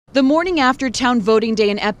The morning after town voting day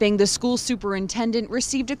in Epping, the school superintendent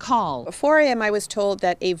received a call. At 4 a.m. I was told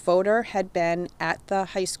that a voter had been at the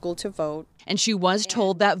high school to vote. And she was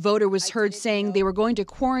told that voter was heard saying they were going to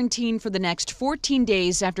quarantine for the next 14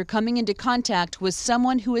 days after coming into contact with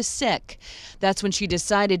someone who is sick. That's when she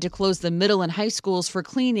decided to close the middle and high schools for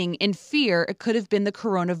cleaning in fear it could have been the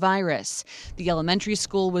coronavirus. The elementary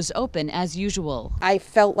school was open as usual. I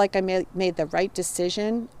felt like I made the right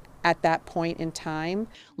decision at that point in time.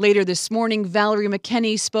 Later this morning, Valerie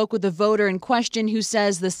McKenney spoke with the voter in question who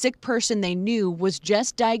says the sick person they knew was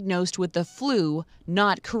just diagnosed with the flu,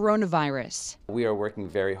 not coronavirus. We are working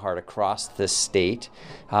very hard across the state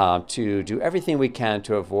to do everything we can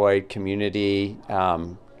to avoid community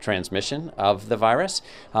transmission of the virus.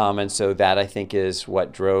 And so that, I think, is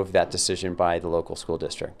what drove that decision by the local school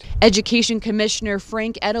district. Education Commissioner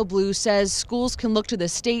Frank Edelblue says schools can look to the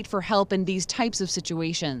state for help in these types of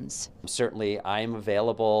situations. Certainly, I'm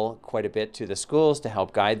available quite a bit to the schools to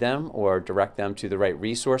help guide them or direct them to the right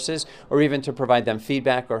resources, or even to provide them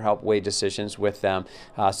feedback or help weigh decisions with them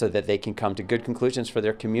so that they can come to good conclusions for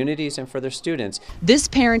their communities and for their students. This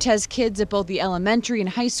parent has kids at both the elementary and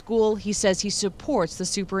high school. He says he supports the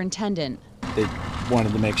superintendent. They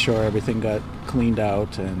wanted to make sure everything got cleaned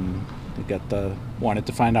out, and they wanted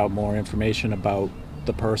to find out more information about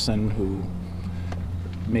the person who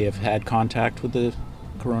may have had contact with the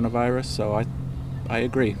coronavirus, so I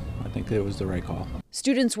agree. I think it was the right call.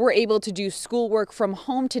 Students were able to do schoolwork from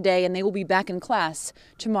home today, and they will be back in class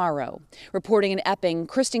tomorrow. Reporting in Epping,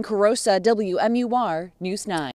 Kristen Carosa, WMUR News 9.